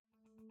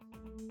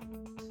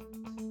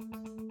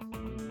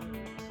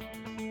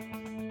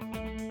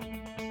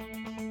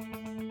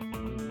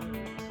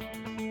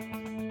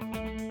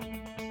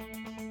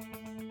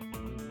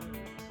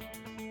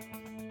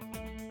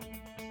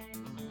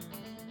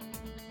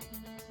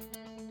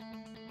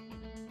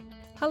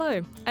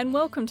Hello and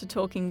welcome to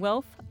Talking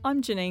Wealth.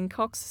 I'm Janine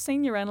Cox,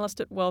 Senior Analyst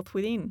at Wealth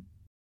Within.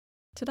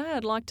 Today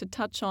I'd like to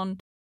touch on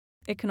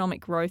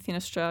economic growth in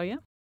Australia,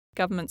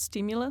 government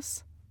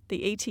stimulus,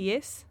 the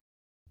ETS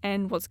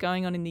and what's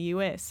going on in the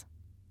US.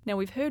 Now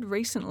we've heard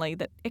recently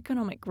that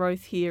economic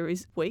growth here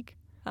is weak,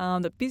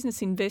 that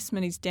business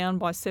investment is down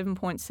by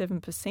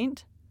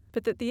 7.7%,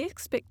 but that the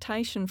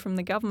expectation from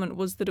the government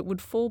was that it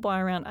would fall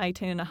by around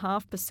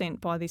 18.5%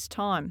 by this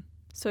time.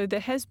 So there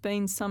has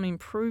been some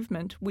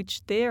improvement,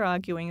 which they're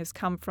arguing has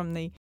come from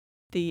the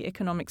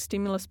economic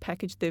stimulus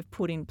package they've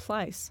put in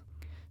place.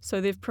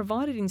 So they've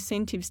provided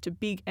incentives to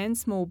big and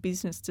small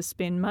business to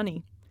spend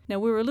money. Now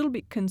we're a little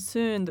bit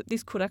concerned that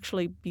this could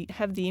actually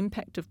have the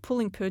impact of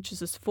pulling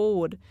purchases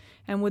forward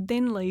and would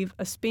then leave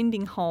a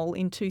spending hole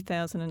in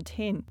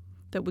 2010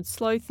 that would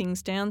slow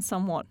things down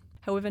somewhat.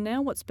 However,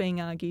 now what's being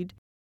argued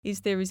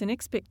is there is an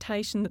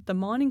expectation that the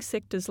mining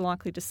sector is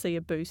likely to see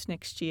a boost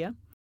next year.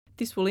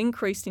 This will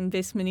increase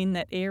investment in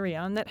that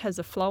area, and that has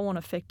a flow-on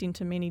effect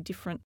into many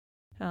different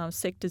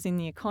sectors in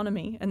the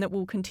economy, and that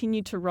will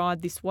continue to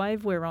ride this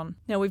wave we're on.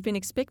 Now, we've been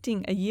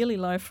expecting a yearly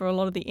low for a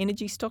lot of the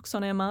energy stocks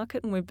on our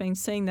market, and we've been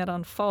seeing that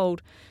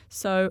unfold.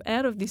 So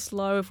out of this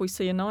low, if we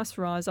see a nice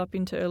rise up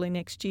into early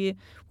next year,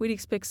 we'd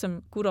expect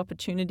some good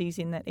opportunities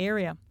in that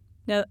area.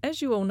 Now,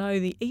 as you all know,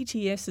 the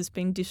ETS has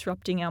been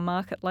disrupting our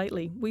market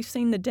lately. We've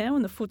seen the Dow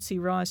and the FTSE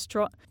rise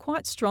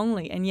quite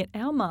strongly, and yet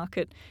our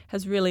market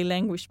has really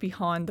languished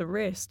behind the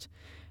rest.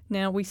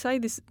 Now, we say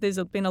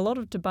there's been a lot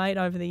of debate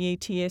over the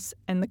ETS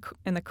and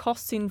the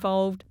costs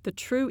involved. The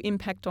true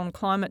impact on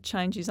climate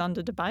change is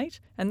under debate,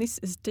 and this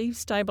has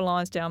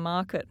destabilised our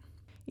market.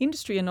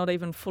 Industry are not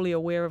even fully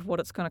aware of what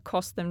it's going to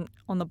cost them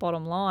on the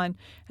bottom line,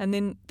 and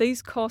then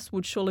these costs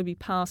would surely be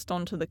passed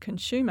on to the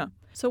consumer.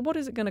 So what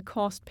is it going to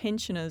cost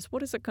pensioners?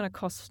 What is it going to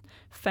cost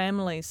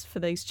families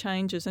for these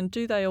changes? And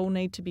do they all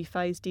need to be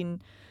phased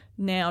in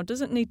now? Does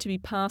it need to be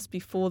passed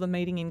before the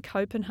meeting in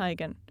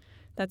Copenhagen?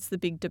 That's the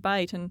big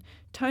debate. And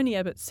Tony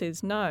Abbott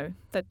says no,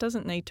 that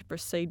doesn't need to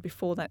proceed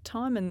before that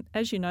time. And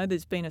as you know,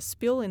 there's been a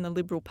spill in the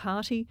Liberal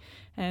Party,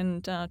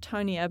 and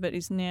Tony Abbott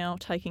is now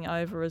taking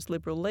over as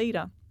Liberal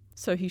leader.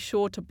 So he's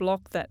sure to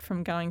block that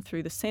from going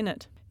through the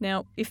Senate.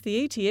 Now, if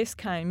the ETS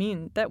came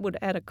in, that would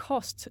add a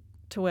cost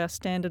to our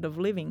standard of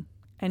living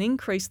and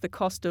increase the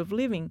cost of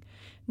living.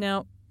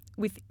 Now,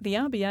 with the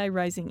RBA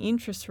raising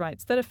interest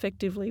rates, that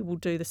effectively will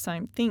do the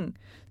same thing.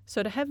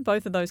 So to have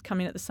both of those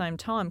come in at the same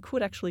time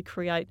could actually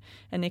create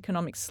an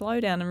economic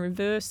slowdown and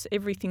reverse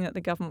everything that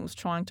the government was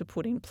trying to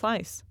put in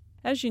place.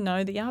 As you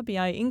know, the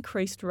RBA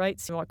increased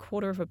rates by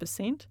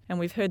 0.25%, and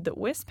we've heard that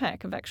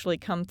Westpac have actually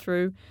come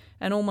through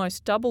and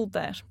almost doubled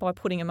that by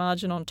putting a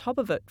margin on top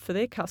of it for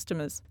their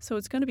customers. So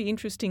it's going to be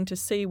interesting to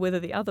see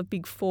whether the other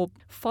big four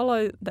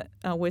follow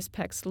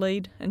Westpac's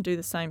lead and do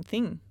the same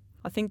thing.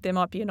 I think there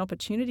might be an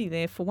opportunity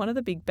there for one of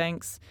the big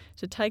banks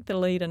to take the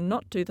lead and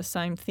not do the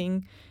same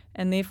thing,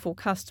 and therefore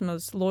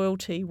customers'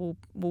 loyalty will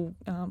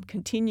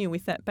continue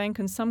with that bank,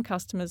 and some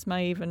customers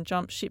may even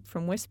jump ship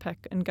from Westpac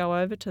and go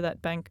over to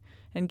that bank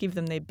and give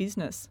them their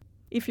business.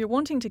 If you're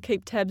wanting to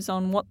keep tabs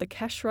on what the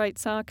cash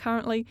rates are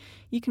currently,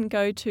 you can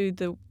go to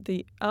the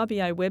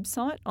RBA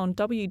website on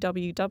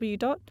www.rba.com.au.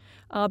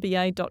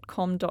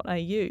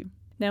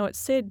 Now, it's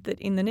said that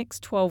in the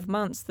next 12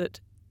 months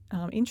that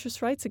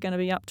interest rates are going to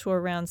be up to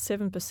around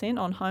 7%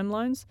 on home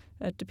loans,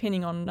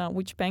 depending on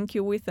which bank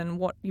you're with and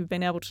what you've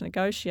been able to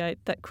negotiate.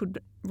 That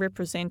could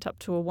represent up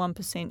to a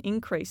 1%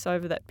 increase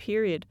over that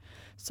period.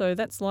 So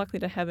that's likely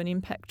to have an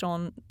impact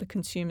on the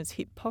consumer's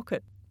hip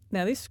pocket.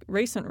 Now, this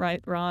recent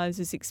rate rise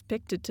is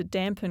expected to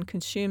dampen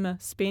consumer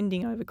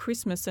spending over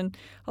Christmas, and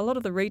a lot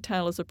of the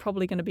retailers are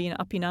probably going to be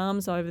up in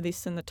arms over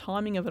this and the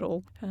timing of it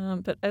all.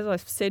 But as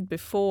I've said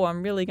before,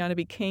 I'm really going to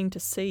be keen to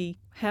see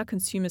how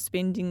consumer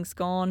spending's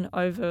gone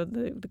over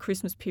the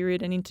Christmas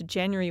period and into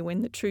January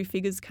when the true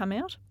figures come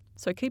out.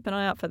 So keep an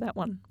eye out for that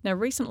one. Now,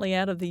 recently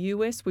out of the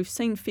US, we've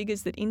seen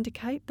figures that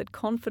indicate that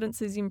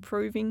confidence is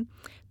improving,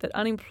 that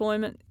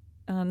unemployment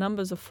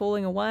numbers are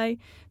falling away,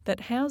 that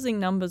housing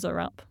numbers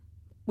are up.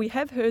 We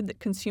have heard that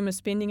consumer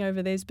spending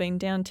over there has been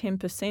down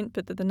 10%,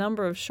 but that the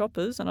number of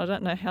shoppers, and I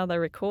don't know how they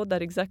record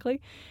that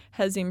exactly,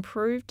 has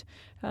improved.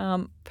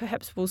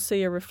 Perhaps we'll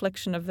see a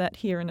reflection of that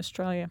here in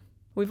Australia.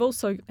 We've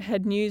also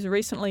had news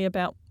recently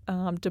about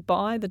the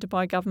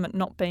Dubai government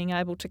not being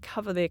able to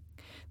cover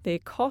their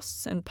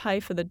costs and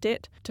pay for the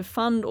debt to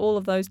fund all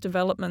of those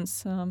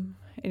developments.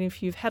 And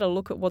if you've had a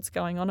look at what's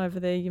going on over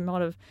there, you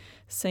might have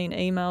seen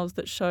emails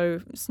that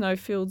show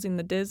snowfields in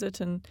the desert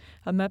and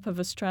a map of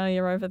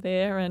Australia over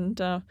there,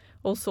 and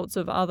all sorts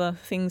of other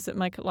things that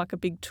make it like a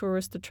big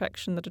tourist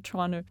attraction that are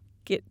trying to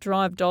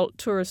drive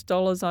tourist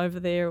dollars over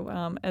there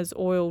as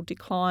oil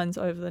declines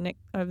over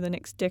the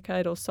next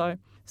decade or so.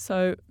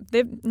 So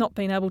they've not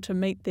been able to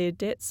meet their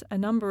debts. A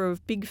number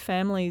of big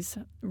families,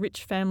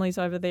 rich families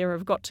over there,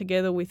 have got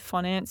together with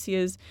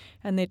financiers,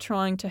 and they're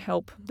trying to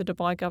help the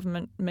Dubai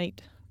government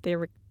meet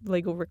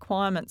legal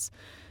requirements.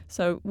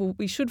 So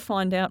we should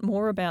find out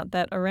more about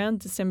that around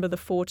December the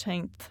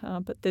 14th,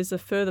 but there's a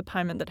further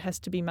payment that has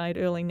to be made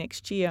early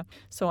next year.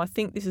 So I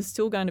think this is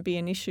still going to be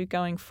an issue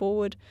going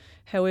forward.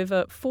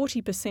 However,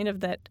 40% of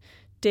that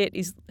debt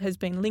has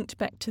been linked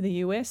back to the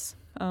US.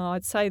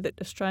 I'd say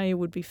that Australia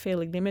would be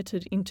fairly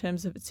limited in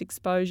terms of its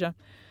exposure.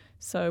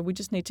 So we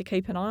just need to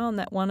keep an eye on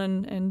that one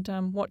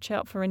and watch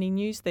out for any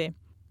news there.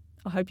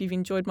 I hope you've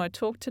enjoyed my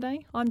talk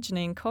today. I'm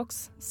Janine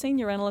Cox,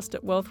 Senior Analyst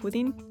at Wealth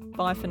Within.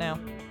 Bye for now.